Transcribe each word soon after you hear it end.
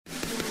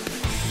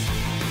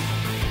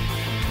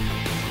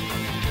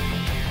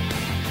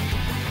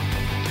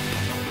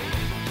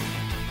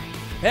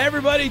Hey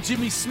everybody,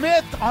 Jimmy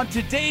Smith. On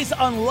today's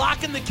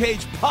Unlocking the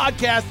Cage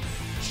podcast,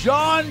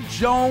 Jon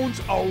Jones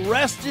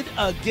arrested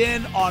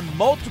again on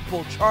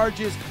multiple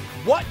charges.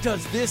 What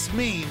does this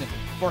mean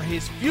for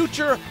his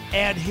future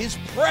and his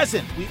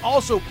present? We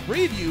also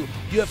preview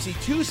UFC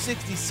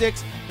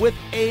 266 with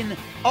an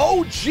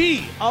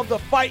OG of the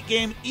fight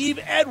game,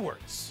 Yves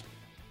Edwards.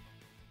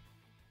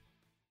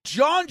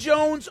 Jon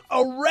Jones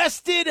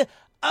arrested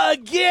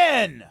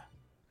again.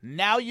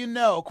 Now you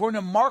know. According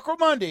to Marc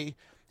Raimondi,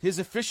 his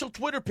official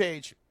Twitter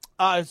page,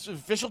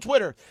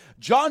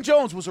 Jon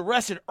Jones was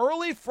arrested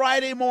early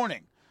Friday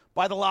morning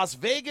by the Las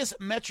Vegas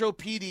Metro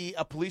PD,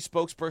 a police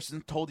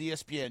spokesperson told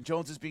ESPN.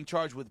 Jones is being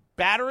charged with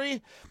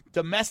battery,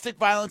 domestic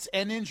violence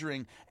and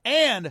injuring,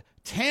 and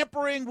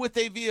tampering with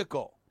a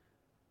vehicle.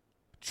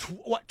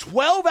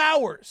 12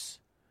 hours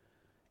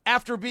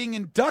after being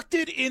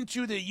inducted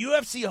into the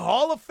UFC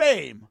Hall of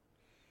Fame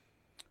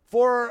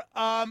for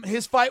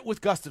his fight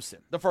with Gustafsson,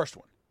 the first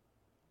one.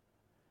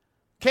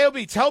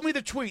 KOB, tell me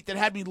the tweet that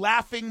had me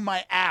laughing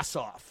my ass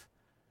off.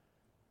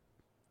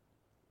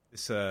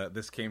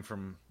 This came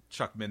from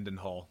Chuck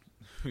Mindenhall,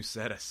 who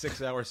said, a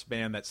 6-hour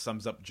span that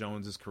sums up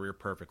Jones's career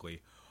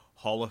perfectly.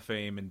 Hall of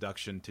Fame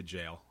induction to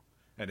jail.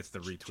 And it's the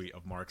retweet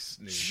of Mark's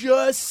news.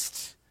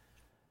 Just,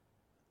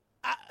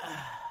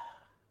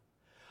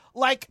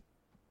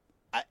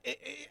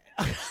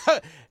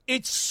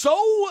 it's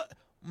so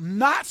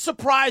not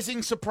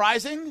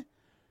surprising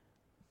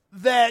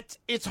that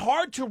it's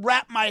hard to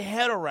wrap my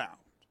head around.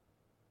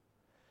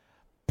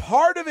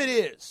 Part of it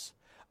is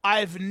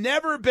I've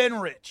never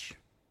been rich,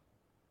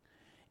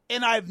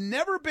 and I've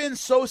never been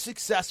so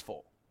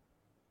successful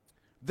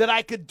that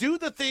I could do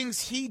the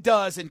things he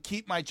does and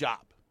keep my job,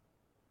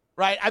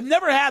 right? I've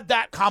never had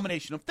that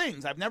combination of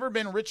things. I've never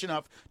been rich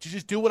enough to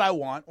just do what I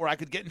want, or I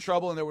could get in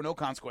trouble and there were no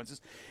consequences.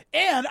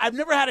 And I've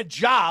never had a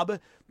job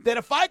that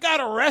if I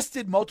got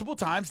arrested multiple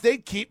times,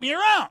 they'd keep me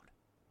around.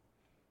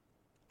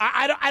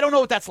 I don't know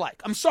what that's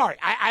like. I'm sorry.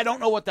 I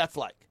don't know what that's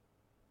like.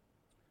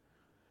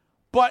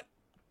 But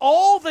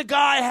all the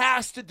guy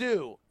has to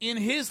do in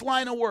his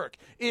line of work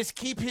is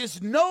keep his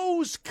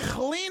nose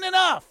clean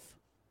enough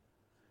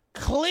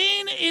that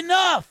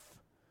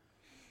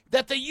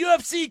the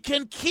UFC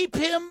can keep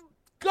him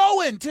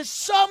going to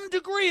some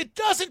degree. It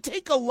doesn't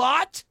take a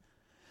lot.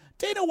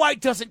 Dana White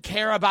doesn't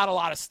care about a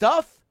lot of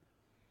stuff.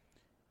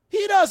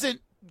 He doesn't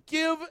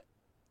give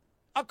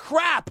a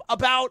crap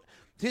about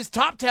his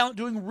top talent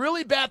doing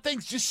really bad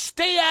things. Just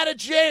stay out of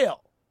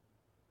jail.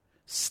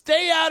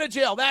 Stay out of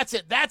jail. That's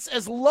it. That's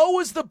as low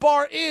as the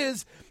bar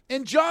is,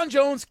 and Jon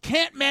Jones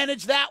can't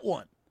manage that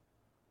one.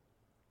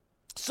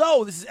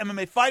 So, this is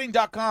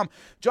MMAfighting.com.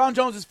 Jon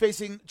Jones is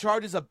facing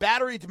charges of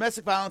battery,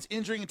 domestic violence,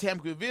 injuring, and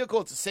tampering with a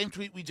vehicle. It's the same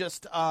tweet we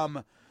just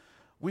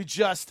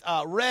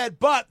read,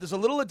 but there's a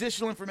little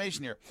additional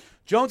information here.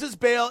 Jones's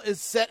bail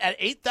is set at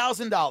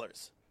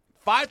 $8,000,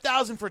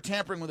 $5,000 for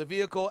tampering with a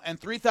vehicle, and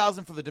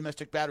 $3,000 for the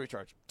domestic battery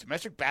charge.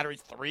 Domestic battery,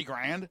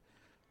 $3,000?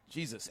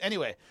 Jesus.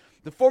 Anyway,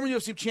 the former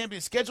UFC champion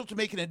is scheduled to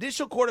make an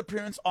additional court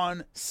appearance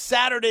on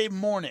Saturday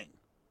morning.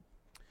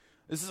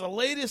 This is the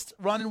latest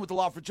run-in with the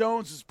law for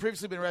Jones, who's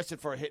previously been arrested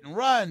for a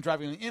hit-and-run,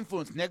 driving under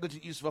influence,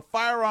 negligent use of a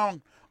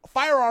firearm,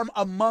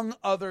 among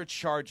other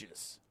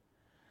charges.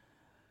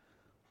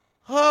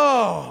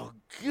 Oh,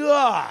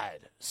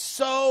 God.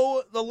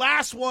 So the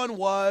last one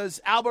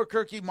was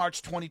Albuquerque,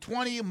 March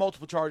 2020,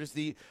 multiple charges.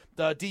 The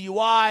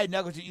DUI,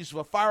 negligent use of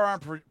a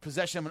firearm,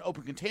 possession of an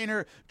open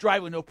container,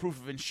 driving with no proof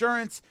of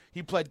insurance.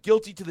 He pled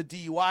guilty to the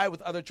DUI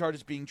with other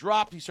charges being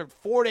dropped. He served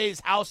 4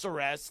 days house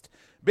arrest,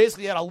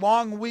 basically had a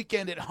long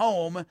weekend at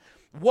home,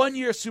 1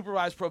 year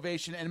supervised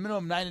probation, and a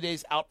minimum 90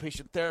 days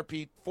outpatient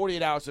therapy,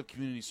 48 hours of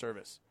community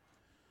service.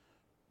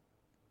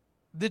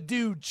 The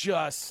dude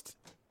just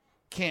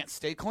can't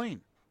stay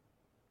clean.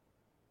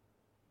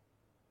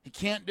 He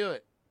can't do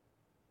it.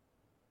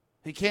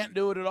 He can't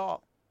do it at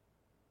all.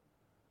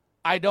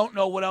 I don't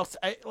know what else.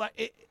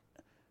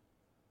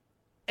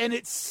 And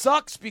it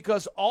sucks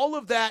because all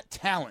of that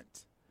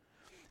talent,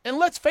 and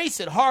let's face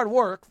it, hard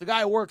work. The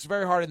guy works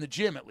very hard in the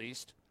gym, at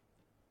least.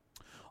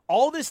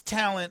 All this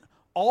talent,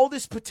 all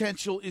this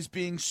potential is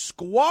being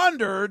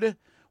squandered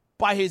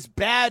by his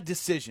bad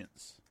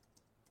decisions.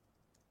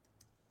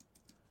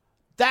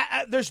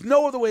 There's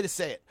no other way to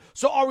say it.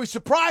 So are we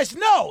surprised?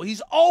 No,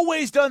 he's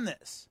always done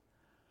this.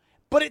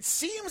 But it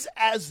seems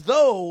as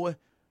though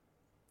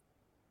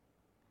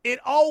it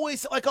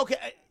always, okay,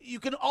 you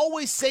can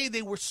always say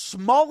they were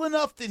small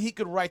enough that he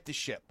could right the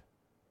ship.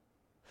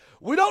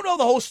 We don't know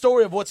the whole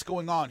story of what's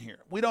going on here.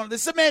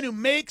 This is a man who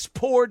makes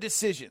poor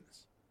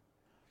decisions.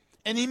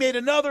 And he made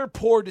another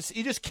poor decision.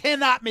 He just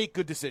cannot make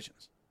good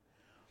decisions.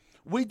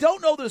 We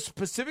don't know the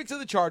specifics of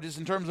the charges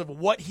in terms of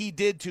what he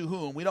did to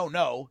whom. We don't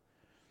know.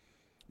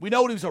 We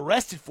know what he was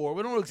arrested for.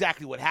 We don't know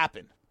exactly what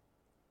happened.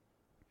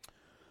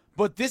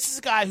 But this is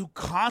a guy who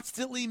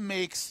constantly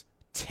makes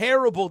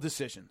terrible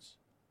decisions.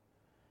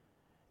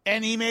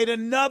 And he made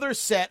another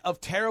set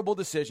of terrible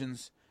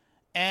decisions,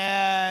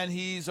 and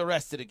he's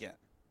arrested again.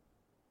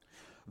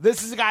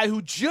 This is a guy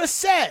who just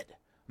said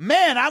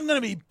man, I'm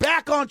going to be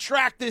back on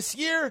track this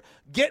year,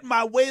 getting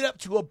my weight up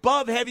to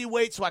above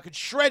heavyweight so I could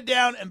shred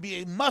down and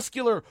be a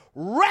muscular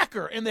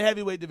wrecker in the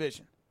heavyweight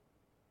division.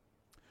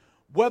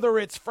 Whether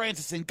it's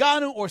Francis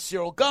Ngannou or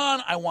Cyril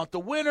Gane, I want the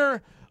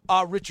winner.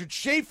 Richard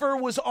Schaefer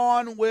was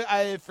on with,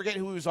 I forget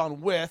who he was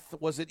on with.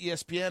 Was it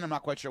ESPN? I'm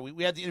not quite sure.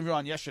 We had the interview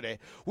on yesterday.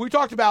 We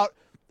talked about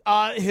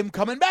him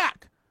coming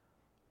back.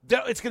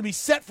 It's going to be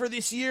set for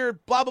this year,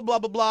 blah, blah, blah,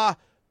 blah, blah.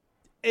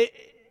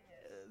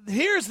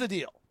 Here's the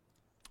deal,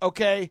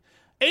 okay?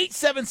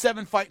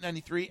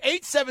 877-FIGHT-93,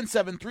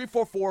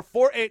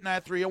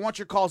 877-344-4893. I want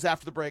your calls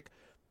after the break.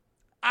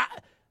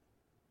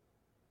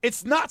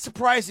 It's not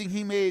surprising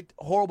he made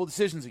horrible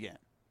decisions again.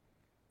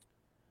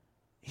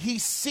 He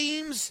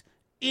seems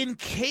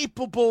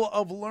incapable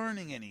of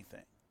learning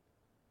anything.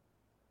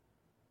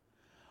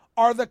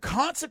 Are the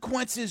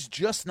consequences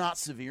just not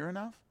severe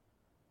enough?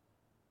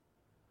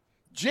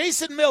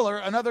 Jason Miller,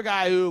 another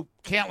guy who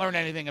can't learn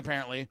anything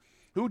apparently,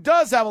 who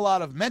does have a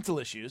lot of mental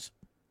issues,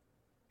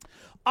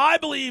 I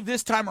believe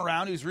this time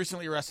around, he was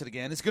recently arrested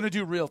again, is going to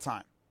do real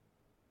time.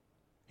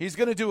 He's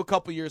going to do a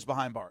couple years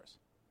behind bars.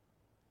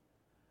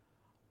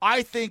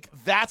 I think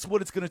that's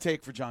what it's going to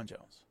take for Jon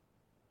Jones.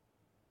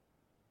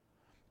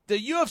 The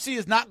UFC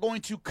is not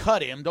going to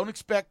cut him. Don't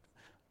expect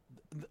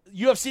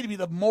the UFC to be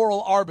the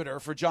moral arbiter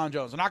for Jon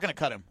Jones. They're not going to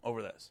cut him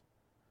over this.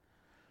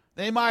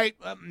 They might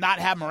not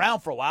have him around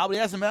for a while, but he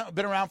hasn't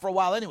been around for a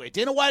while anyway.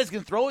 Dana White is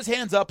going to throw his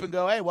hands up and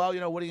go, hey, well, what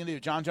are you going to do?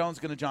 Jon Jones is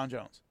going to Jon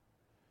Jones.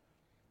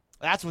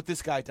 That's what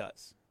this guy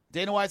does.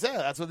 Dana White said,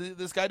 that's what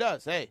this guy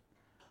does. Hey.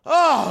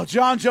 Oh,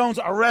 Jon Jones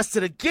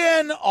arrested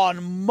again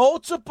on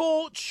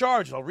multiple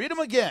charges. I'll read them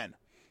again.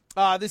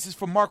 This is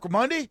from Mark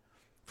Raimondi.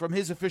 From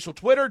his official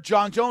Twitter,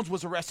 Jon Jones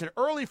was arrested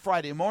early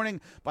Friday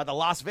morning by the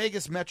Las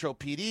Vegas Metro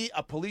PD,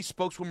 a police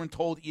spokeswoman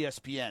told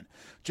ESPN.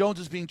 Jones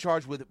is being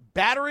charged with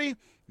battery,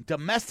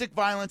 domestic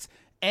violence,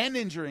 and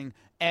injuring,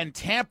 and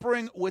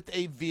tampering with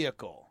a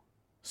vehicle.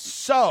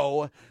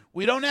 So,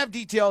 we don't have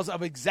details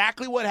of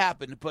exactly what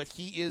happened, but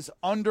he is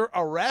under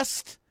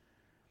arrest,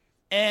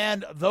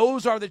 and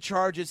those are the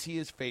charges he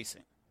is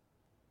facing.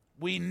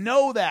 We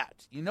know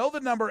that. You know the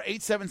number,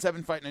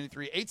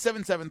 877-FIGHT-93,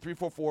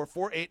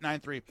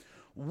 877-344-4893.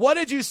 What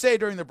did you say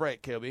during the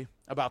break, Kobe,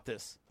 about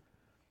this?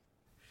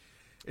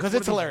 Because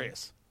it's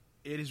hilarious.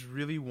 It is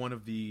really one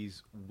of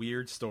these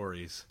weird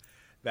stories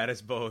that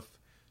is both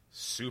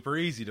super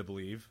easy to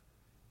believe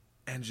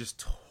and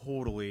just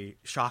totally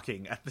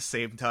shocking at the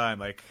same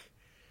time. I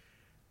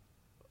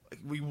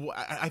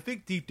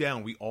think deep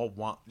down we all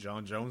want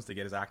Jon Jones to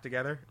get his act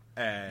together.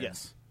 And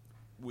yes.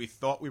 We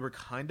thought we were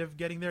kind of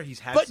getting there. He's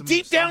had but some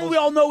deep stumbles. down, we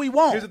all know he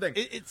won't. Here's the thing: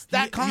 it's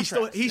that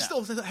contrast. He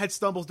still had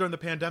stumbles during the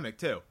pandemic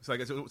too.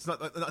 It's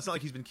not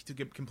like he's been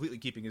completely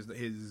keeping his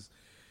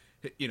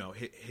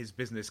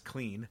business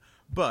clean.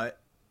 But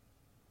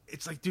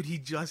it's like, dude, he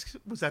just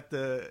was at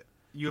the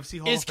UFC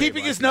Hall. Is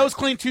keeping his nose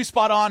clean too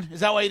spot on? Is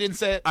that why you didn't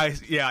say it? I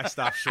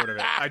stopped short of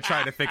it. I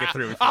tried to think it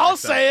through. I'll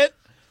say it.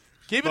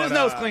 Keeping his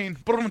nose clean.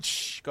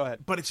 Go ahead.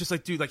 But it's just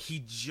like, dude,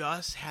 he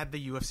just had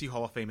the UFC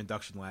Hall of Fame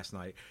induction last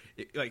night.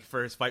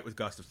 For his fight with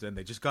Gustafsson.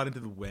 They just got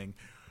into the wing.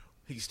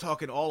 He's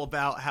talking all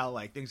about how,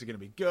 things are going to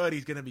be good.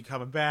 He's going to be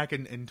coming back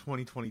in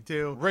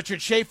 2022.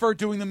 Richard Schaefer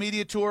doing the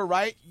media tour,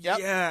 right? Yep.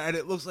 Yeah, and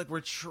it looks like we're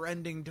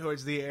trending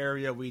towards the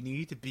area we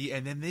need to be.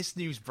 And then this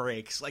news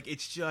breaks.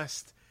 It's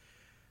just...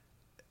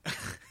 I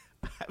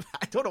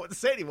don't know what to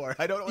say anymore.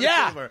 I don't know what to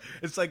say anymore.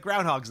 It's like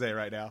Groundhog's Day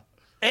right now.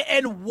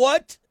 And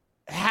what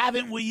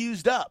haven't we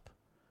used up?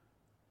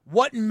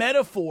 What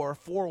metaphor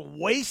for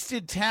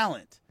wasted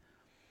talent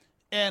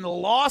and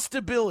lost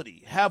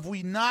ability have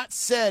we not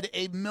said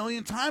a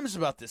million times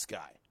about this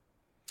guy?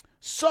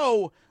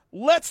 So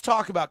let's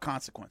talk about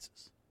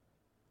consequences.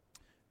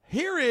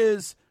 Here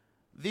is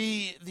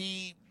the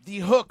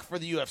hook for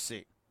the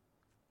UFC.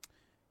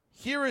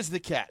 Here is the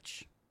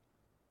catch.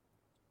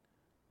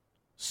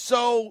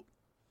 So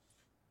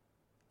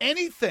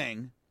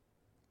anything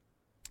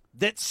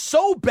that's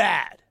so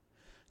bad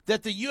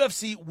that the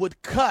UFC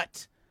would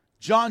cut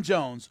Jon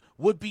Jones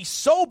would be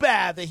so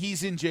bad that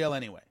he's in jail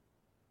anyway.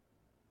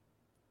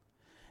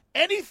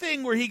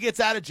 Anything where he gets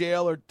out of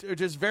jail or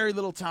just very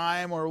little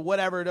time or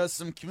whatever, does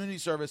some community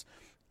service,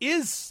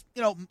 is,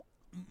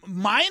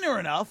 minor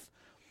enough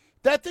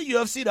that the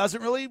UFC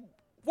doesn't really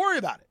worry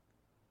about it.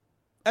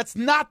 That's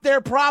not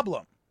their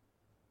problem.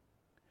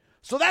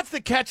 So that's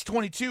the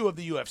catch-22 of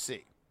the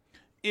UFC.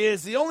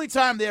 Is the only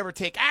time they ever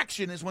take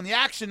action is when the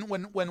action,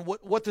 when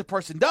what the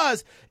person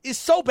does is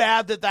so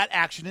bad that that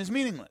action is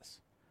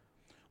meaningless.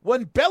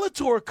 When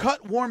Bellator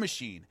cut War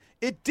Machine,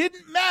 it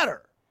didn't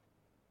matter.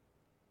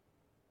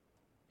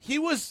 He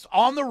was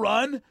on the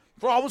run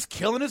for almost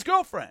killing his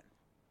girlfriend.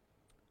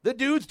 The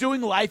dude's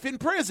doing life in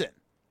prison.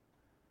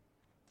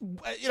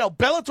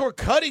 Bellator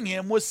cutting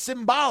him was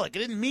symbolic. It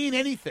didn't mean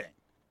anything.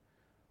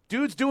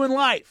 Dude's doing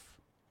life.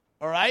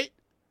 All right?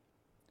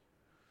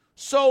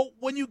 So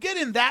when you get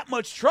in that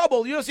much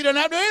trouble, UFC doesn't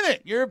have to do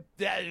anything.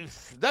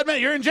 That meant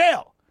you're in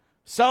jail.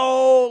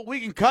 So we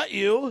can cut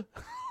you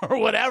or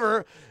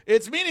whatever.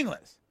 It's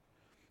meaningless.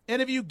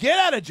 And if you get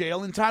out of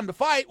jail in time to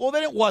fight, well,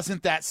 then it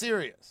wasn't that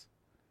serious.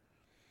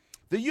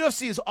 The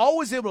UFC is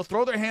always able to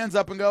throw their hands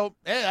up and go,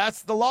 hey,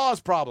 that's the law's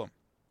problem.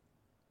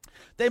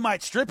 They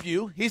might strip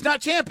you. He's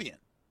not champion.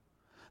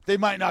 They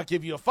might not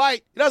give you a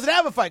fight. He doesn't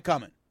have a fight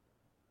coming.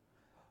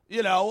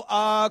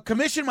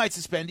 Commission might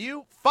suspend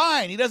you.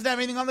 Fine. He doesn't have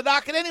anything on the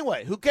docket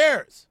anyway. Who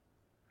cares?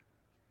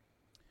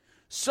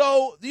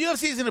 So the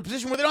UFC is in a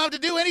position where they don't have to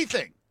do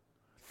anything.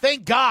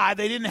 Thank God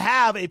they didn't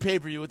have a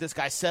pay-per-view with this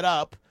guy set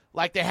up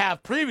like they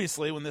have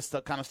previously when this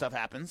kind of stuff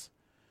happens.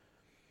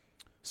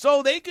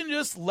 So they can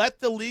just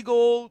let the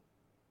legal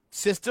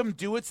system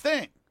do its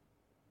thing.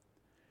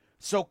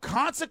 So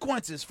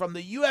consequences from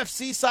the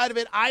UFC side of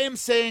it, I am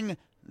saying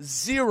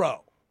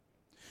 0.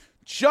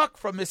 Chuck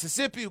from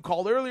Mississippi, who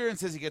called earlier and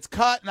says he gets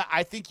cut, and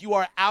I think you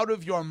are out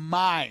of your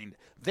mind.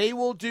 They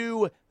will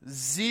do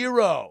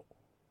 0.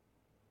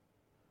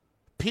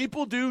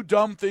 People do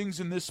dumb things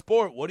in this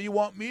sport. What do you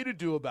want me to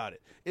do about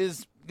it?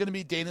 Is going to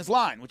be Dana's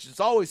line, which is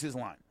always his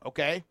line,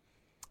 okay?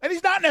 And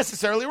he's not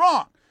necessarily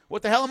wrong.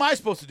 What the hell am I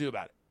supposed to do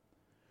about it?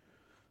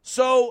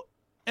 So,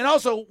 and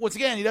also, once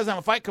again, he doesn't have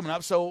a fight coming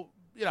up, so,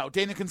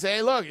 Dana can say,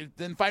 hey, look, you've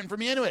been fighting for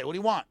me anyway. What do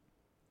you want?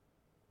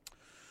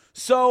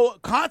 So,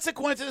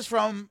 consequences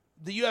from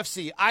the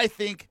UFC, I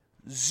think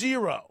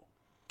 0.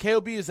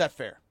 KOB, is that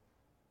fair?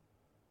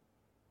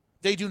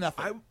 They do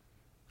nothing.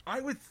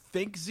 I would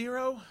think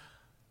 0.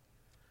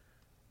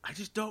 I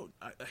just don't.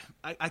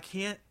 I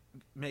can't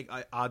make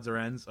odds or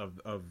ends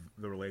of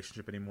the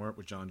relationship anymore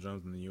with Jon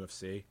Jones and the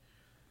UFC.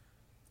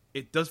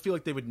 It does feel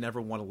like they would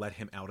never want to let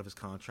him out of his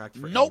contract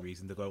for any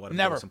reason to go let him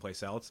go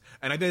someplace else.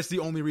 And I think it's the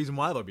only reason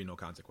why there'll be no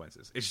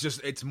consequences.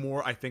 It's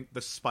more, I think,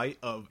 the spite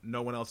of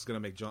no one else is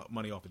going to make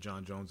money off of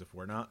Jon Jones if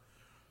we're not.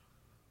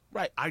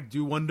 Right. I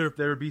do wonder if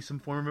there would be some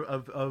form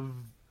of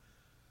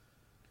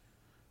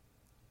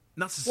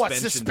not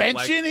suspension. What,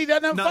 suspension? He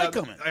doesn't have a fight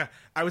coming.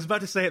 I was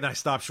about to say it, and I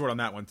stopped short on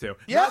that one, too.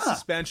 Yeah. Not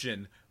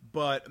suspension,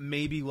 but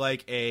maybe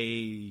like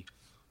we're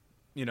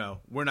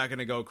not going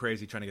to go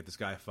crazy trying to get this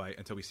guy a fight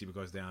until we see what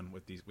goes down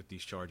with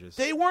these charges.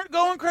 They weren't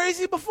going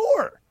crazy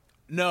before.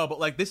 No,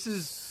 but this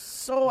is...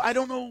 So, I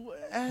don't know.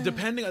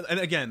 Depending on... And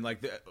again,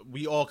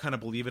 we all kind of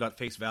believe it at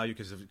face value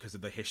because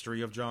of the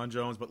history of Jon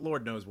Jones, but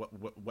Lord knows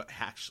what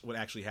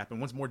actually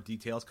happened. Once more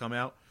details come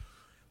out,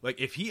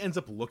 if he ends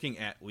up looking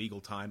at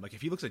legal time,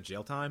 if he looks at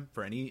jail time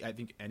for any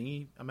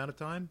amount of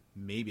time,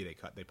 maybe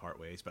they part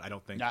ways, but I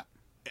don't think... Nah.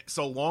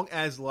 So long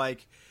as,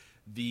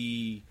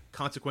 the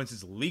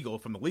consequences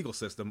from the legal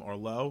system are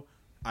low,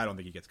 I don't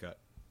think he gets cut.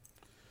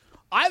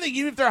 I think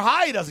even if they're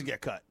high, he doesn't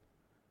get cut.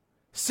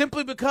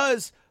 Simply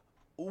because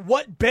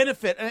what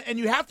benefit, and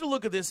you have to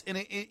look at this in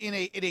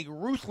a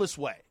ruthless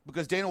way,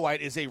 because Dana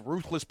White is a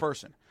ruthless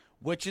person,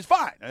 which is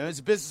fine. As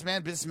a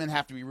businessmen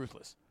have to be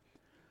ruthless.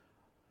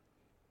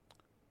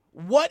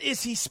 What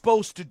is he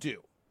supposed to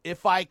do?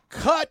 If I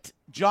cut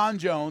Jon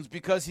Jones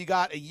because he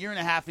got 1.5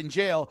 years in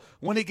jail,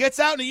 when he gets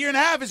out in 1.5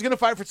 years, he's going to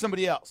fight for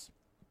somebody else.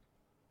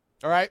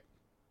 All right?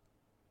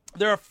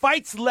 There are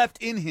fights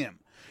left in him.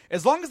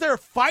 As long as there are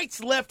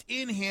fights left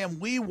in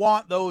him, we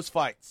want those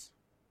fights.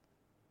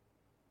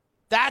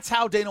 That's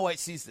how Dana White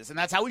sees this, and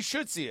that's how he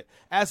should see it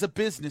as a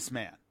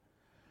businessman.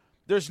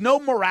 There's no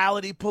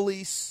morality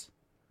police.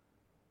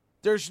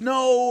 There's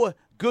no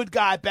good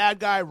guy, bad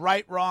guy,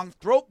 right, wrong,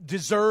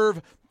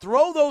 deserve.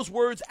 Throw those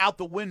words out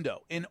the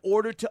window in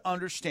order to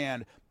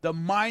understand the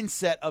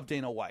mindset of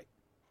Dana White.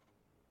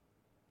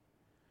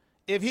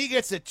 If he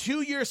gets a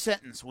 2-year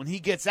sentence when he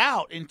gets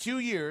out in 2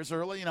 years,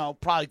 or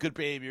probably good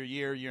behavior,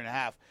 year and a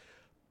half,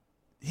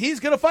 he's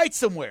going to fight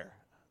somewhere.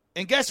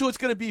 And guess who it's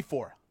going to be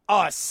for?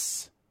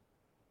 Us.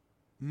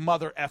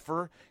 Mother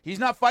effer. He's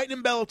not fighting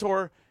in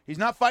Bellator. He's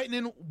not fighting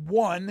in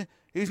ONE.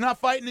 He's not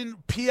fighting in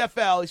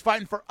PFL. He's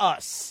fighting for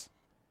us.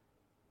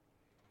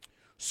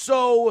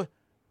 So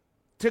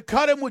to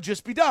cut him would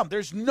just be dumb.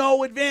 There's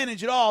no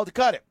advantage at all to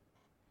cut him.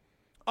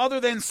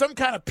 Other than some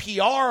kind of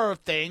PR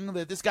thing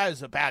that this guy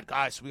is a bad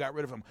guy, so we got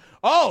rid of him.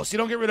 Oh, so you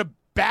don't get rid of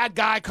bad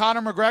guy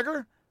Conor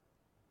McGregor?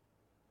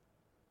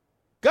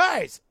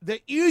 Guys,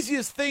 the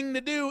easiest thing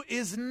to do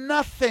is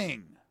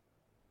nothing.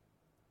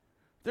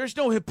 There's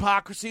no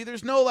hypocrisy.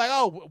 There's no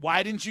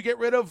why didn't you get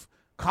rid of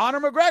Conor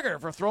McGregor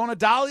for throwing a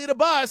dolly at a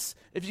bus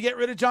if you get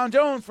rid of Jon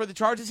Jones for the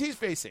charges he's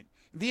facing?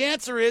 The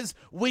answer is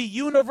we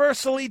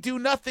universally do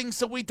nothing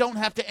so we don't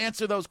have to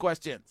answer those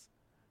questions.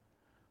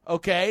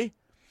 Okay?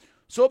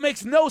 So it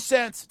makes no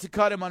sense to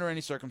cut him under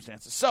any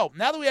circumstances. So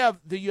now that we have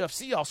the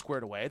UFC all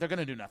squared away, they're going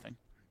to do nothing.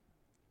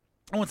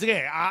 And once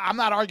again, I'm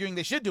not arguing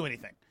they should do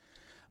anything.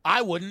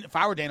 I wouldn't, if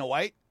I were Dana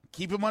White,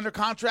 keep him under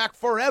contract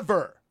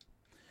forever.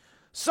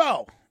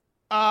 So,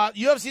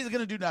 UFC is going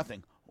to do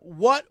nothing.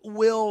 What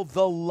will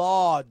the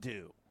law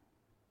do?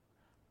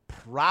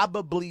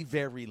 Probably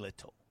very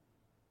little.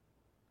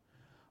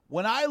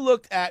 When I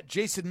looked at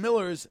Jason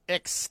Miller's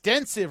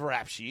extensive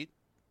rap sheet,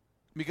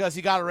 because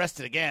he got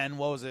arrested again,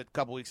 what was it, a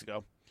couple weeks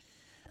ago,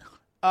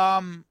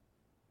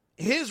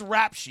 his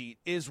rap sheet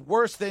is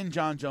worse than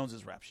Jon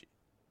Jones's rap sheet.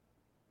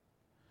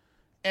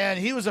 And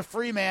he was a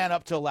free man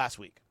up till last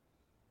week.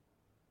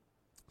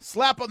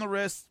 Slap on the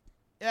wrist,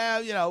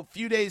 a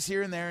few days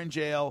here and there in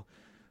jail,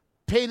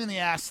 pain in the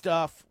ass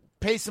stuff,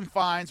 pay some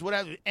fines,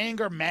 whatever,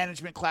 anger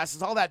management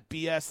classes, all that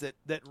BS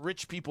that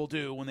rich people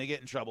do when they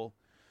get in trouble.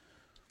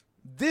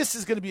 This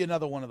is going to be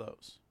another one of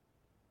those.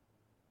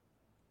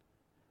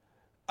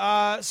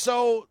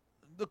 So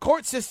the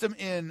court system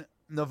in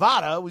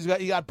Nevada,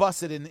 you got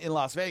busted in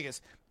Las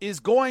Vegas, is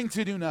going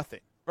to do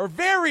nothing or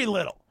very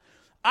little.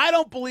 I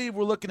don't believe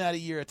we're looking at a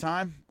year at a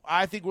time.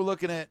 I think we're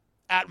looking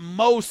at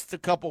most a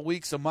couple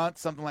weeks, a month,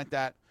 something like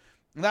that.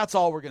 And that's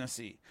all we're going to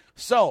see.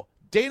 So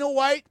Dana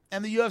White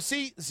and the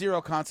UFC,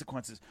 0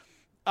 consequences.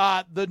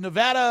 The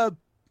Nevada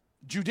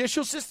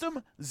judicial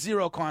system,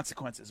 0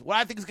 consequences. What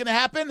I think is going to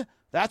happen,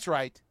 that's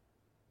right,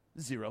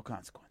 0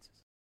 consequences.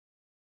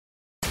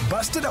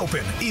 Busted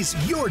Open is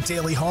your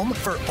daily home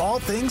for all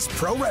things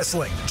pro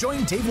wrestling.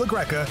 Join Dave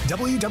LaGreca,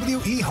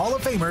 WWE Hall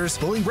of Famers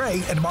Bully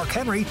Ray and Mark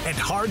Henry, and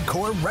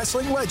hardcore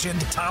wrestling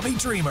legend Tommy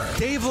Dreamer.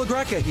 Dave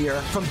LaGreca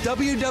here. From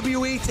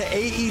WWE to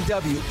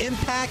AEW,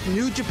 Impact,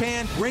 New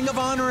Japan, Ring of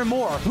Honor, and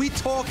more. We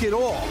talk it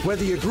all.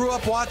 Whether you grew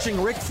up watching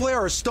Ric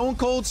Flair or Stone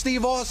Cold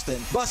Steve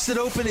Austin, Busted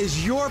Open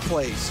is your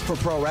place for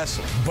pro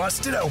wrestling.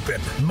 Busted Open,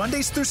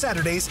 Mondays through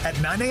Saturdays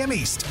at 9 a.m.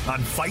 East on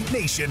Fight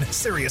Nation,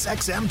 Sirius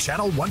XM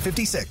Channel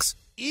 156.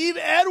 Eve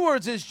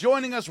Edwards is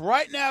joining us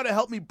right now to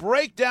help me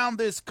break down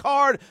this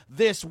card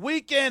this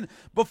weekend.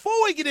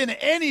 Before we get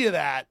into any of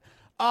that,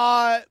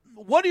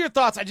 what are your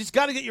thoughts? I just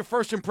got to get your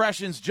first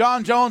impressions.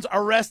 Jon Jones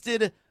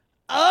arrested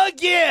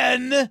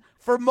again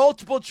for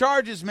multiple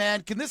charges,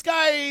 man. Can this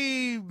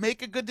guy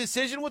make a good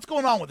decision? What's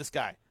going on with this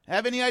guy?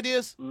 Have any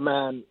ideas?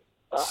 Man,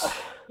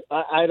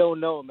 I don't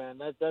know,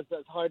 man.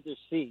 That's hard to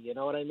see. You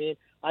know what I mean?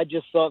 I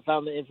just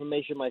found the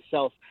information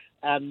myself,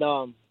 and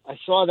I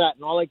saw that,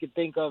 and all I could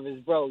think of is,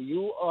 bro,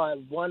 you are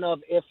one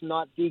of, if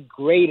not the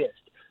greatest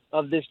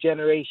of this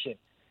generation.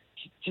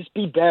 Just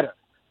be better.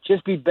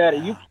 Just be better.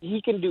 Yeah.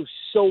 He can do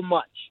so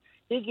much.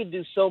 He can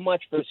do so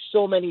much for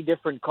so many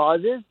different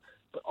causes,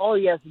 but all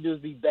he has to do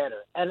is be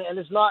better. And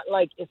it's not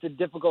like it's a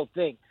difficult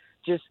thing.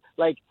 Just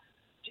like,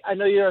 I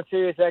know you're on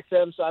Sirius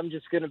XM, so I'm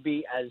just going to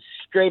be as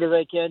straight as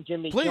I can.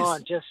 Jimmy Please.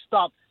 John, just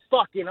stop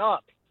fucking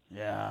up.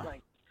 Yeah.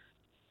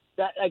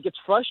 It's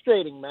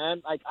frustrating,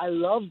 man. Like, I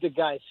love the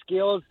guy's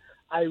skills.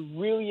 I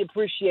really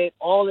appreciate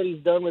all that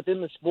he's done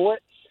within the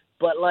sport.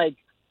 But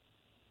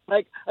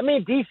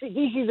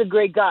DC's a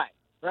great guy,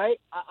 right?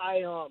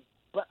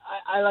 But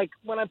I like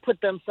when I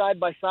put them side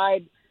by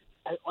side,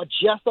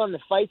 just on the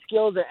fight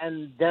skills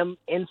and them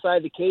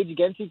inside the cage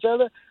against each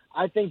other,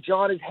 I think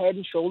John is head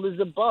and shoulders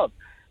above.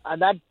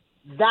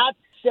 That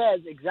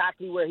says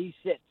exactly where he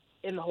sits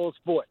in the whole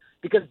sport,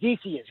 because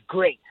DC is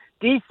great.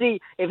 DC,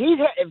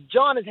 if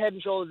John is head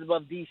and shoulders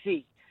above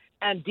DC,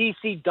 and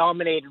DC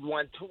dominated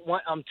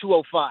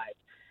 205,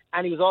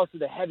 and he was also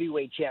the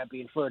heavyweight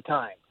champion for a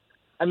time.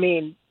 I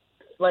mean,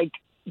 like,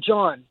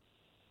 John,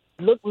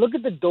 look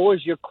at the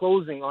doors you're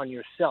closing on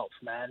yourself,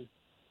 man.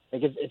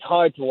 Like, it's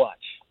hard to watch.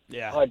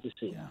 Yeah. It's hard to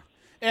see.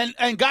 Yeah.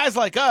 And guys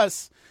like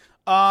us,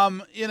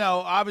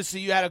 obviously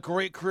you had a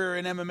great career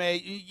in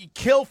MMA. You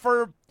kill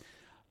for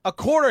a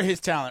quarter of his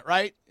talent,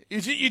 right?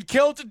 You'd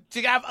kill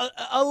to have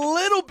a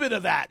little bit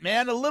of that,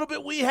 man. A little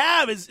bit we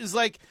have is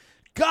like,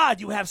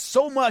 God, you have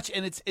so much,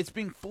 and it's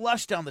being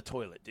flushed down the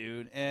toilet,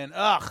 dude. And,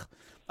 I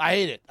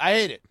hate it.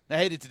 I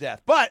hate it to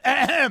death. But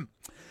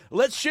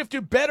let's shift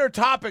to better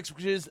topics,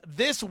 which is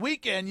this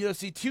weekend,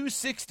 UFC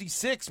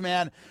 266,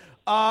 man.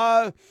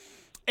 A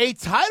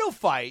title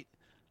fight,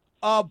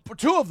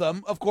 two of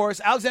them, of course,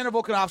 Alexander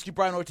Volkanovski,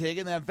 Brian Ortega,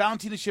 and then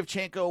Valentina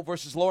Shevchenko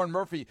versus Lauren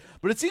Murphy.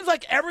 But it seems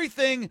like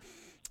everything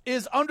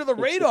is under the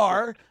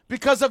radar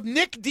because of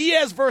Nick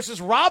Diaz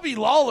versus Robbie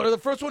Lawler. The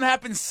first one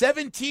happened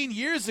 17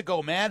 years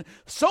ago, man.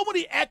 So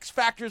many X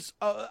factors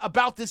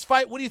about this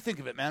fight. What do you think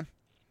of it, man?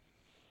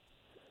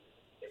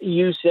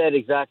 You said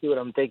exactly what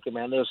I'm thinking,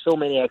 man. There's so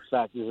many X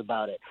factors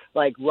about it.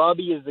 Like,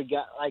 Robbie is the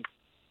guy, like,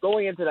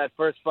 going into that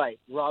first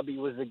fight, Robbie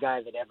was the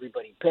guy that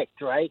everybody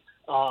picked, right?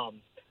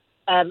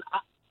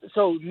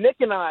 So Nick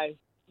and I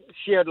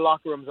shared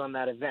locker rooms on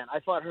that event.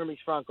 I fought Hermes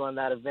Franco on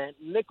that event.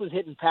 Nick was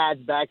hitting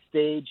pads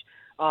backstage.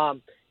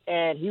 And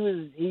he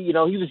was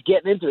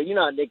getting into it. You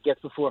know how Nick gets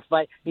before a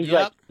fight. He's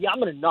like, I'm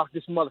going to knock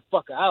this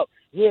motherfucker out.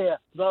 Yeah,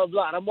 blah,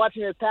 blah. And I'm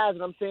watching his pads,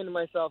 and I'm saying to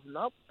myself,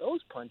 nope,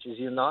 those punches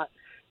you're not.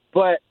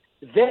 But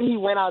then he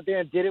went out there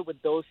and did it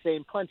with those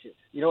same punches.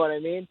 You know what I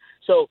mean?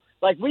 So,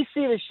 like, we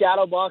see the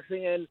shadow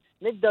boxing, and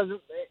Nick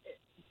doesn't,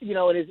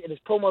 in his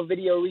promo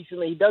video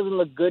recently, he doesn't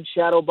look good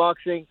shadow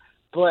boxing.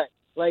 But,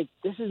 like,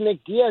 this is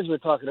Nick Diaz we're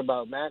talking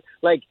about, man.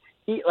 Like,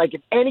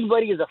 if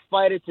anybody is a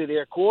fighter to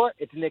their core,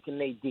 it's Nick and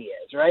Nate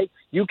Diaz, right?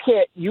 You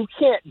can't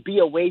be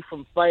away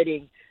from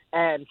fighting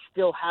and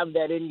still have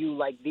that in you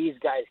like these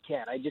guys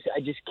can. I just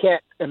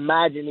can't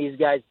imagine these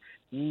guys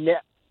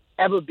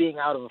ever being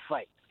out of a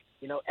fight,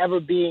 ever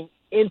being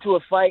into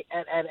a fight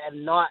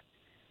and not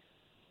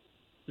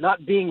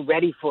being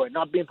ready for it,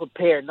 not being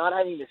prepared, not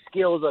having the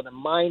skills or the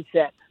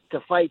mindset to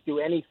fight through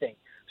anything.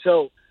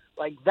 So,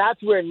 like,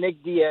 that's where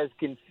Nick Diaz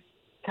can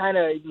kind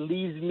of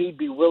leaves me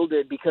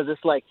bewildered, because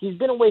it's like he's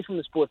been away from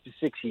the sport for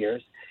 6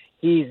 years.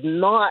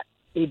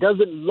 He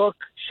doesn't look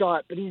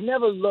sharp, but he's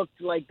never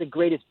looked like the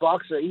greatest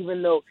boxer,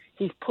 even though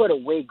he's put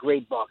away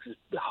great boxers,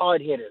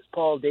 hard hitters,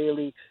 Paul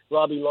Daly,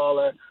 Robbie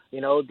Lawler,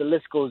 the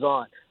list goes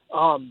on.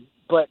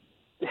 But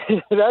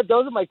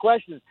those are my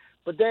questions.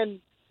 But then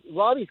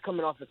Robbie's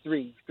coming off of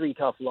three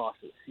tough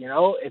losses.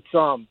 It's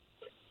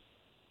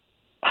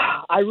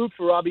I root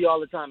for Robbie all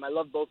the time. I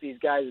love both these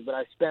guys, but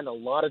I spend a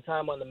lot of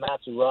time on the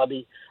mats with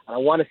Robbie, and I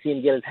want to see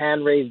him get his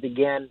hand raised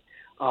again.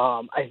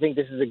 I think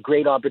this is a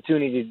great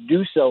opportunity to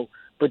do so,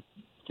 but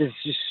there's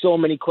just so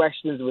many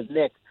questions with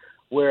Nick.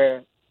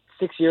 Where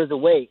 6 years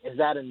away, is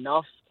that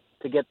enough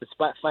to get the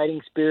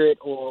fighting spirit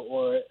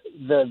or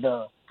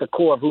the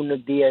core of who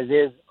Nick Diaz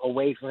is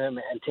away from him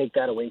and take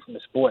that away from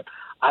the sport?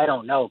 I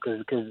don't know,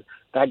 because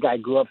that guy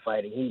grew up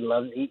fighting.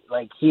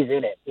 He's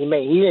in it. He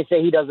may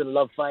say he doesn't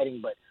love fighting,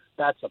 but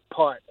that's a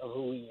part of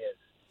who he is.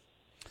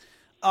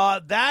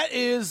 That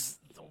is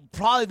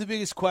probably the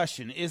biggest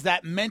question, is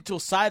that mental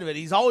side of it.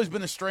 He's always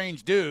been a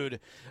strange dude.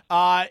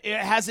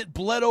 Has it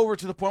bled over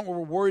to the point where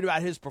we're worried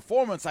about his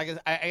performance? I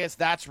guess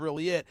that's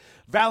really it.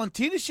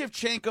 Valentina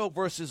Shevchenko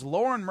versus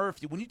Lauren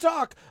Murphy. When you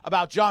talk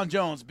about John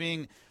Jones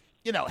being,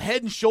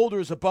 head and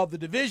shoulders above the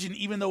division,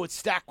 even though it's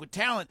stacked with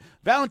talent,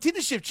 Valentina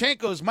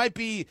Shevchenko might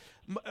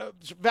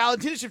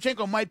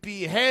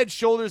be head,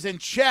 shoulders, and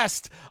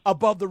chest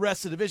above the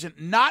rest of the division.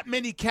 Not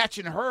many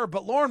catching her,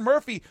 but Lauren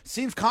Murphy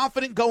seems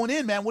confident going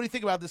in, man. What do you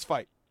think about this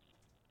fight?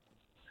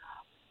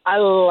 I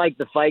like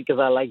the fight because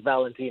I like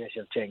Valentina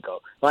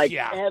Shevchenko.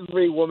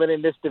 Every woman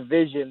in this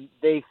division,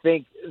 they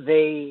think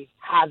they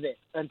have it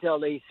until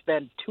they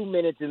spend 2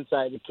 minutes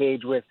inside the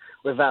cage with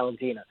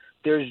Valentina.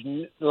 There's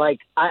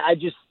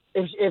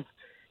if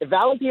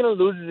Valentina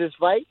loses this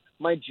fight,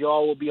 my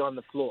jaw will be on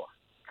the floor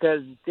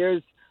because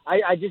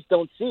I just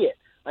don't see it.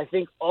 I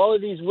think all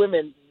of these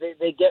women,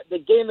 they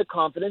gain the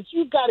confidence.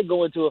 You've got to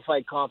go into a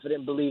fight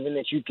confident, believing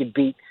that you could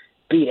beat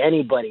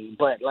anybody.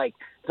 But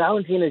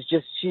Valentina's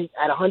she's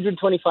at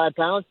 125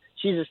 pounds.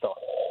 She's just a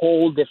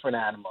whole different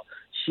animal.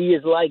 She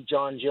is like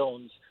John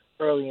Jones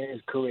early in his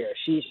career.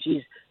 She's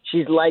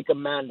like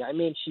Amanda. I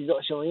mean, she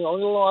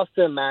only lost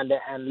to Amanda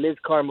and Liz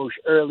Carmouche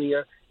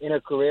earlier in her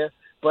career.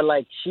 But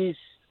I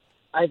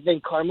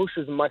think Carmouche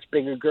was a much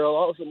bigger girl,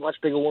 also much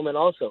bigger woman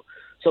also.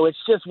 So it's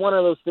just one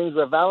of those things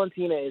where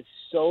Valentina is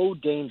so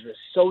dangerous,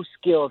 so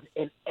skilled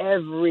in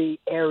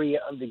every area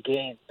of the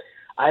game.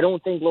 I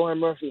don't think Lauren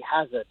Murphy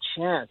has a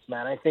chance,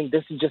 man. I think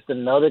this is just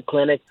another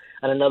clinic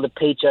and another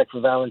paycheck for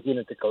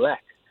Valentina to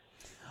collect.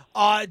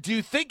 Do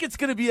you think it's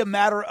going to be a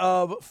matter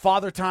of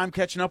Father Time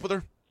catching up with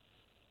her?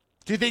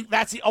 Do you think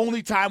that's the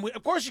only time?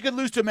 Of course, you could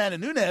lose to Amanda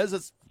Nunes.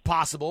 That's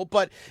possible.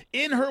 But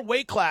in her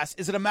weight class,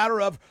 is it a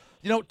matter of,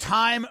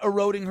 time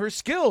eroding her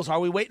skills? Are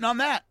we waiting on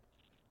that?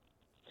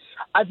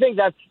 I think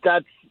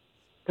that's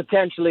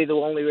potentially the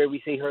only way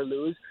we see her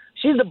lose.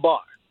 She's the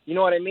bar. You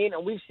know what I mean?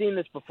 And we've seen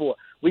this before.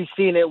 We've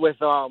seen it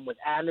with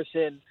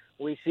Anderson.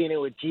 We've seen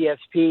it with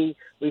GSP.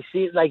 We've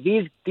seen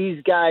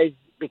these guys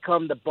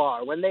become the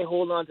bar. When they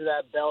hold on to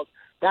that belt,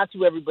 that's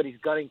who everybody's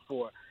gunning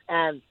for.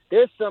 And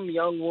there's some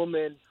young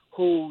woman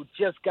who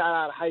just got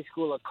out of high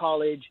school or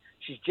college.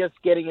 She's just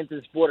getting into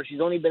the sport, or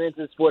she's only been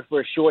into the sport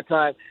for a short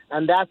time,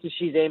 and that's what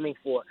she's aiming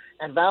for.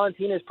 And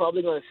Valentina is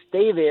probably going to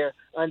stay there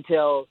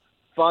until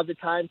Father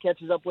Time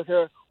catches up with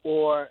her,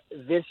 or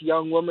this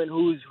young woman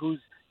who's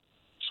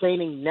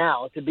training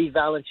now to be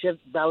Valentina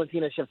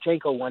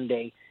Shevchenko one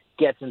day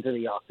gets into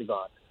the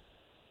octagon.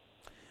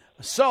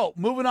 So,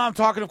 moving on,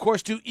 talking, of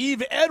course, to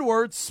Yves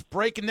Edwards,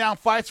 breaking down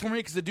fights for me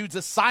because the dude's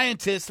a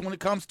scientist when it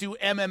comes to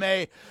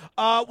MMA.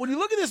 When you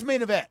look at this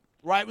main event,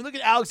 right, we look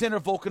at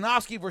Alexander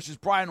Volkanovski versus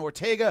Brian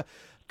Ortega.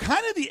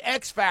 Kind of the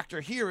X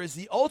factor here is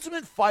the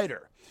Ultimate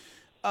Fighter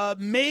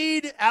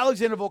made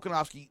Alexander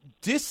Volkanovski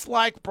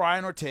dislike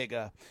Brian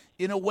Ortega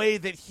in a way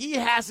that he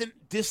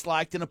hasn't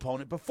disliked an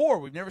opponent before.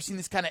 We've never seen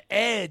this kind of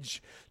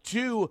edge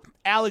to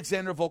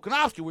Alexander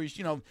Volkanovski where he's,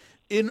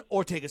 in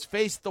Ortega's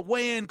face, the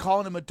weigh-in,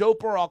 calling him a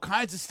doper, all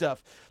kinds of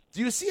stuff.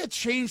 Do you see a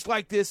change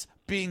like this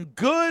being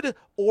good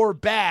or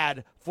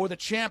bad for the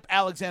champ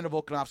Alexander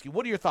Volkanovski?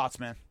 What are your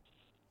thoughts, man?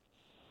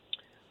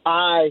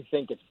 I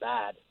think it's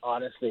bad,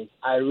 honestly.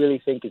 I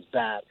really think it's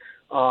bad.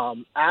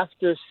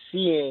 After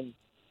seeing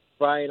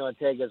Brian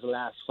Ortega's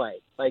last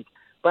fight,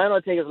 Brian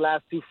Ortega's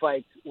last two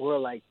fights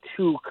were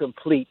two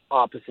complete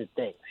opposite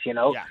things,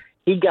 Yeah.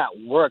 He got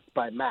worked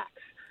by Max.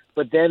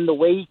 But then the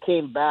way he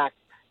came back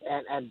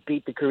and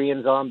beat the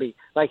Korean Zombie,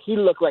 he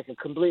looked like a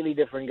completely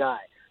different guy.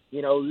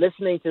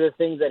 Listening to the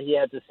things that he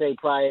had to say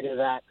prior to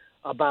that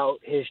about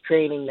his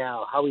training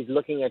now, how he's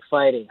looking at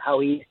fighting, how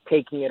he's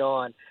taking it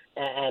on,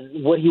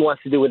 and what he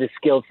wants to do with his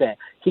skill set.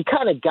 He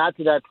kind of got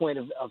to that point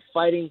of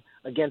fighting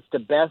against the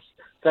best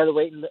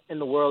featherweight in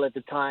the world at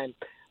the time,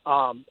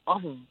 off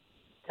of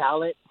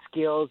talent,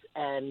 skills,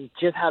 and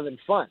just having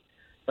fun.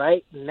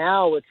 Right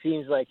now, it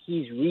seems like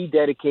he's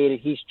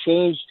rededicated. He's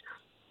changed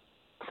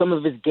some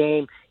of his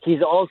game.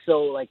 He's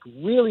also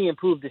really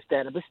improved his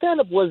stand-up. The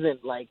stand-up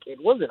wasn't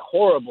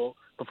horrible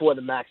before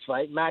the Max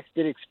fight. Max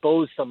did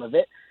expose some of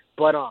it,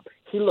 but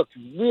he looked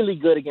really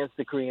good against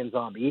the Korean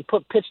Zombie. He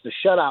pitched a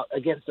shutout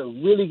against a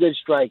really good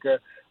striker,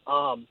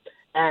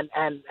 and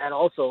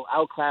also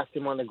outclassed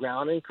him on the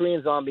ground. And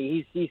Korean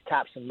Zombie, he's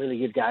tapped some really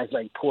good guys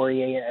like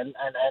Poirier and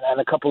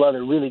a couple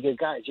other really good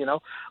guys, you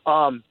know.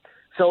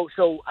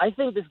 So I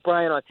think this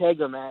Brian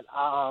Ortega, man,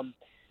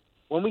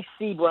 when we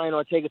see Brian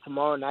Ortega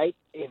tomorrow night,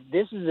 if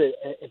this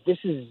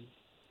is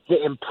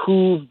the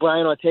improved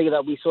Brian Ortega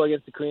that we saw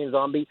against the Korean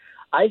Zombie,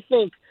 I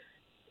think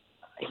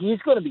he's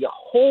going to be a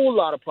whole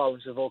lot of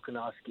problems with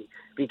Volkanovski,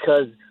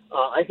 because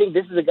I think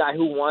this is a guy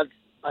who wants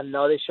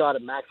another shot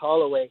at Max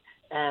Holloway,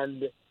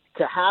 and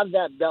to have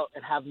that belt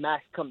and have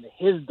Max come to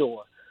his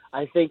door,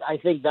 I think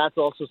that's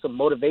also some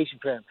motivation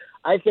for him.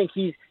 I think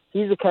he's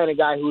the kind of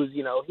guy who's,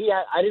 you know,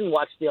 I didn't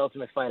watch The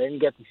Ultimate Fight. I didn't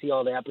get to see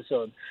all the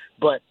episodes,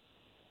 but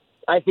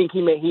I think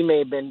he may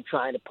have been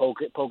trying to poke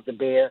the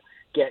bear,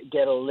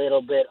 get a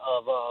little bit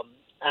of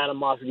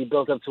animosity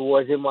built up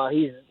towards him while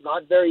he's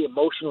not very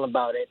emotional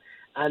about it.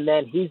 And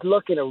then he's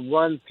looking to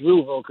run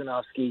through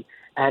Volkanovski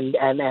and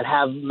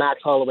have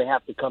Max Holloway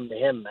have to come to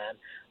him, man.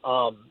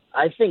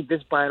 I think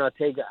this Brian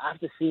Ortega,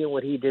 after seeing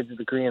what he did to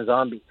the Korean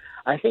Zombie,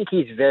 I think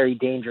he's very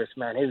dangerous,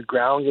 man. His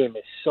ground game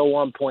is so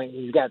on point.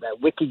 He's got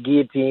that wicked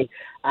guillotine,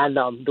 and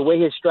the way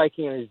his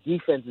striking and his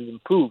defense is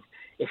improved.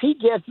 If he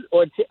gets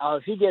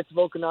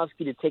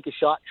Volkanovski to take a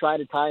shot, try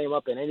to tie him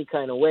up in any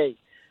kind of way,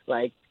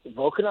 like,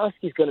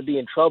 Volkanovski's going to be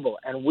in trouble,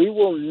 and we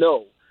will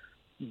know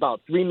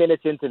about 3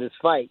 minutes into this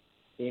fight,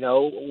 you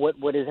know,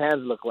 what his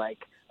hands look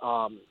like.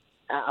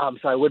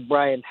 What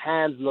Brian's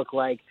hands look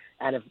like,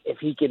 and if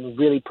he can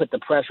really put the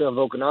pressure on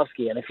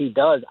Volkanovski. And if he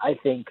does, I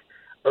think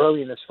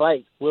early in this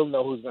fight, we'll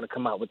know who's going to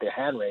come out with their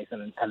hand raise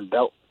and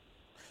belt.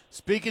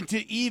 Speaking to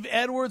Yves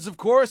Edwards, of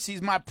course,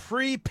 he's my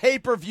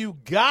pre-pay-per-view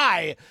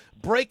guy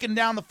breaking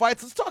down the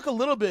fights. Let's talk a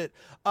little bit,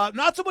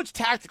 not so much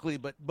tactically,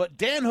 but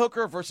Dan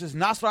Hooker versus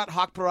Nasrat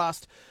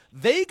Haqparast.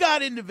 They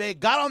got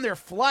on their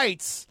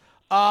flights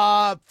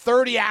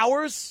 30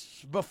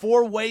 hours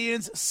before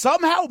weigh-ins,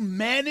 somehow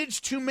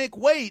managed to make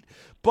weight,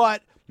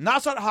 but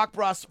Nasrat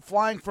Haqparast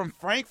flying from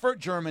Frankfurt,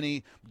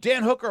 Germany,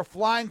 Dan Hooker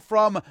flying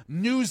from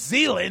New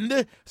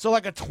Zealand, so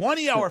like a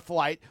 20-hour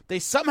flight. They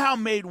somehow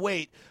made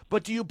weight.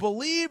 But do you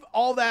believe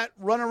all that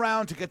run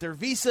around to get their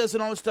visas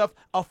and all this stuff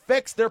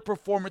affects their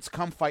performance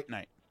come fight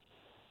night?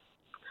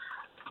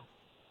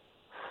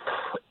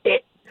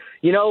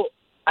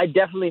 I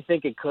definitely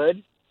think it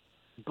could,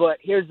 but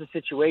here's the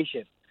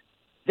situation.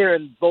 They're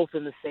both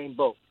in the same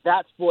boat.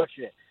 That's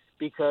fortunate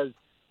because,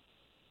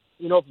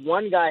 if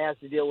one guy has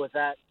to deal with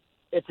that,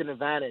 it's an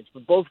advantage,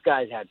 but both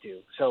guys had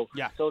to. So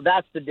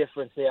that's the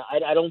difference there.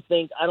 I don't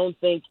think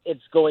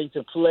it's going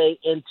to play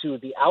into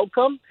the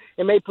outcome.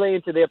 It may play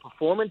into their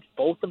performance,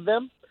 both of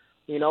them,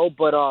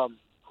 but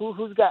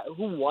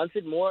who wants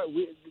it more?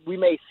 We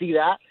may see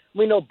that.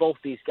 We know both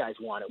these guys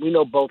want it. We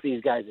know both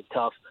these guys are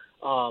tough.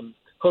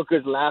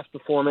 Hooker's last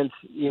performance,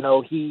 he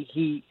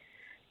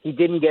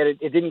didn't get it.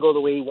 It didn't go the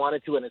way he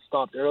wanted to, and it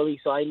stopped early.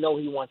 So I know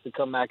he wants to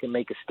come back and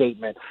make a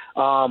statement.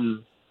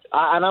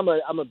 And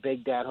I'm a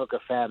big Dan Hooker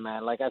fan,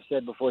 man. Like I've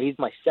said before, he's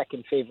my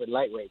second favorite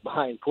lightweight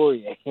behind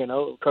Poirier,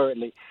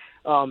 currently.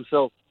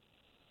 So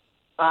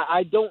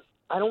I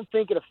don't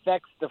think it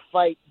affects the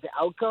fight, the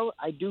outcome.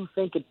 I do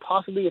think it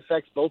possibly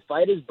affects both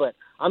fighters, but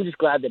I'm just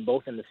glad they're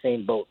both in the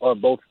same boat, or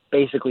both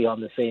basically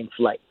on the same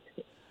flight.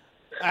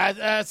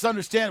 That's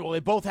understandable. They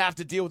both have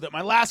to deal with it.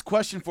 My last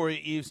question for you,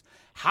 Yves,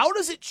 how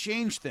does it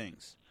change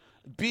things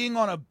being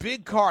on a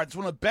big card? It's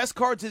one of the best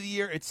cards of the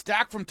year. It's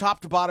stacked from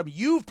top to bottom.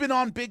 You've been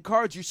on big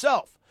cards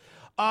yourself.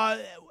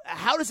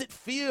 How does it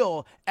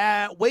feel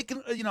waking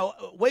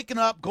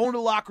up, going to the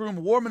locker room,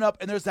 warming up,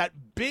 and there's that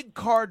big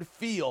card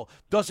feel?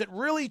 Does it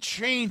really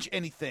change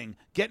anything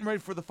getting ready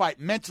for the fight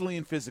mentally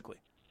and physically?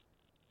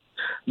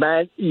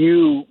 Man,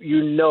 you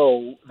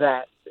know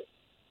that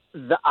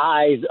the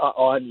eyes are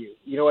on you.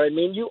 You know what I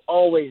mean? You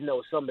always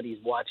know somebody's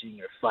watching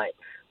your fight.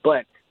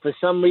 But for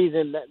some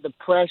reason, the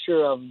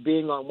pressure of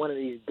being on one of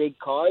these big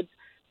cards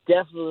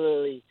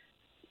definitely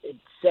it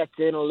sets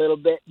in a little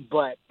bit.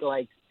 But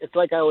it's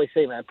like I always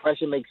say, man,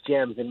 pressure makes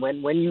gems. And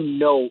when you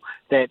know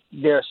that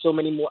there are so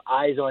many more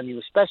eyes on you,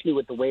 especially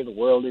with the way the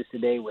world is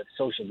today, with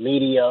social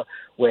media,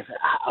 with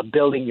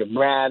building your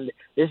brand,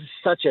 this is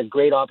such a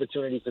great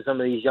opportunity for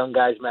some of these young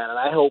guys, man. And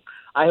I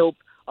hope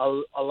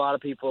a lot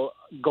of people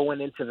going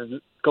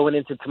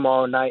into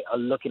tomorrow night are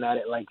looking at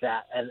it like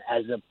that, and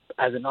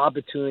as an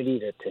opportunity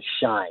to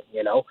shine,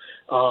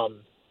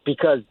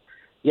 because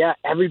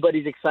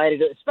everybody's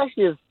excited,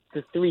 especially if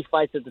the 3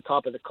 fights at the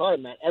top of the card,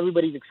 man.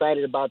 Everybody's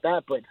excited about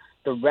that, but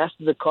the rest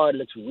of the card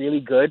looks really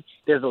good.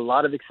 There's a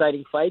lot of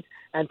exciting fights,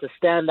 and to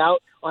stand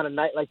out on a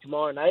night like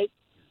tomorrow night,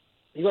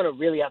 you're gonna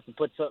really have to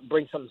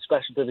bring something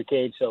special to the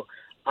cage. So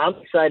I'm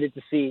excited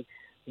to see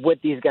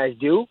what these guys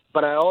do,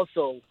 but I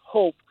also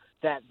hope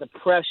that the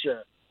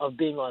pressure of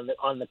being on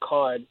the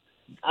card,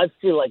 I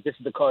feel like this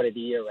is the card of the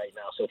year right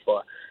now so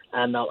far.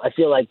 And I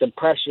feel like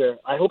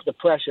I hope the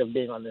pressure of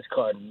being on this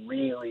card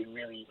really,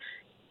 really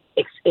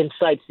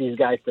incites these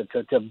guys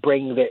to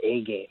bring their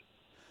A game.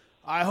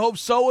 I hope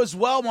so as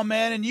well, my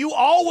man. And you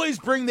always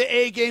bring the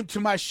A game to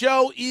my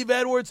show, Eve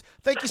Edwards.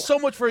 Thank you so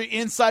much for your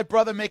insight,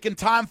 brother, making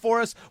time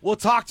for us. We'll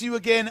talk to you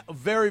again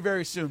very,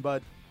 very soon,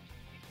 bud.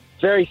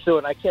 Very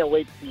soon. I can't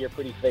wait to see your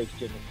pretty face,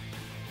 Jimmy.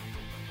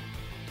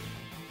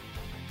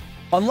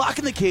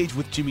 Unlocking the Cage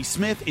with Jimmy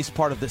Smith is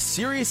part of the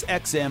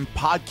SiriusXM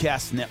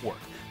Podcast Network.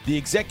 The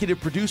executive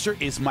producer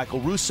is Michael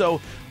Russo.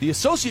 The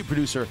associate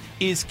producer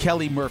is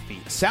Kelly Murphy.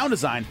 Sound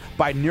design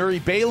by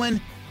Nuri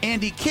Balin.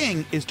 Andy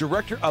King is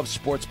director of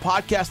sports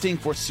podcasting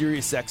for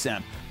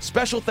SiriusXM.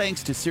 Special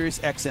thanks to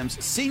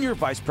SiriusXM's senior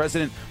vice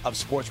president of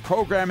sports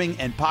programming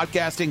and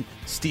podcasting,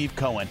 Steve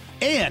Cohen,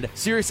 and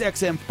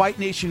SiriusXM Fight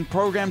Nation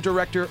program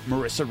director,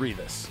 Marissa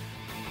Rivas.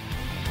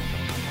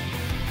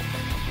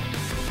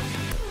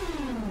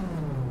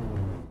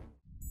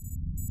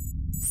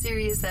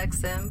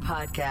 SiriusXM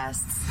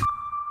Podcasts.